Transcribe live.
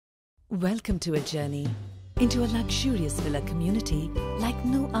Welcome to a journey into a luxurious villa community like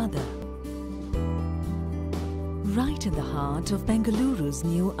no other. Right in the heart of Bengaluru's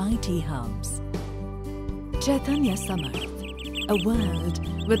new IT hubs. Chaithanya Samarth, a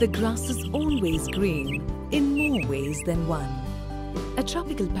world where the grass is always green in more ways than one. A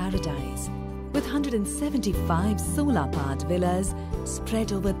tropical paradise with 175 solar-powered villas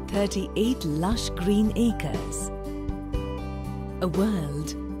spread over 38 lush green acres. A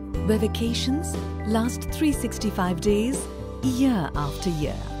world where vacations last 365 days, year after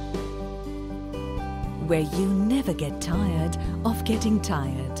year. Where you never get tired of getting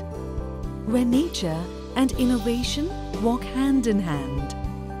tired. Where nature and innovation walk hand in hand.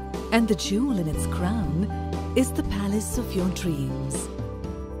 And the jewel in its crown is the palace of your dreams.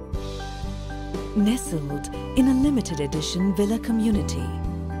 Nestled in a limited edition villa community.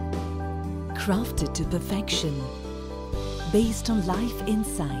 Crafted to perfection. Based on life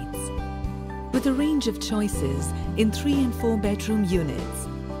insights, with a range of choices in 3 and 4 bedroom units.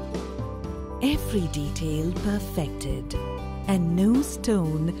 Every detail perfected and no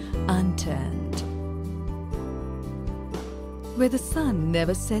stone unturned. Where the sun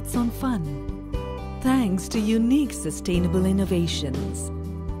never sets on fun, thanks to unique sustainable innovations,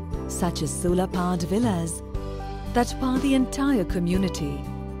 such as solar-powered villas that power the entire community,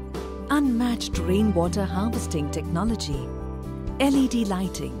 unmatched rainwater harvesting technology, LED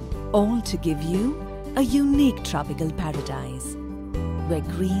lighting, all to give you a unique tropical paradise where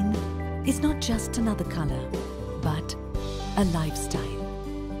green is not just another color, but a lifestyle.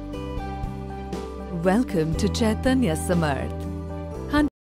 Welcome to Chaithanya Samarth.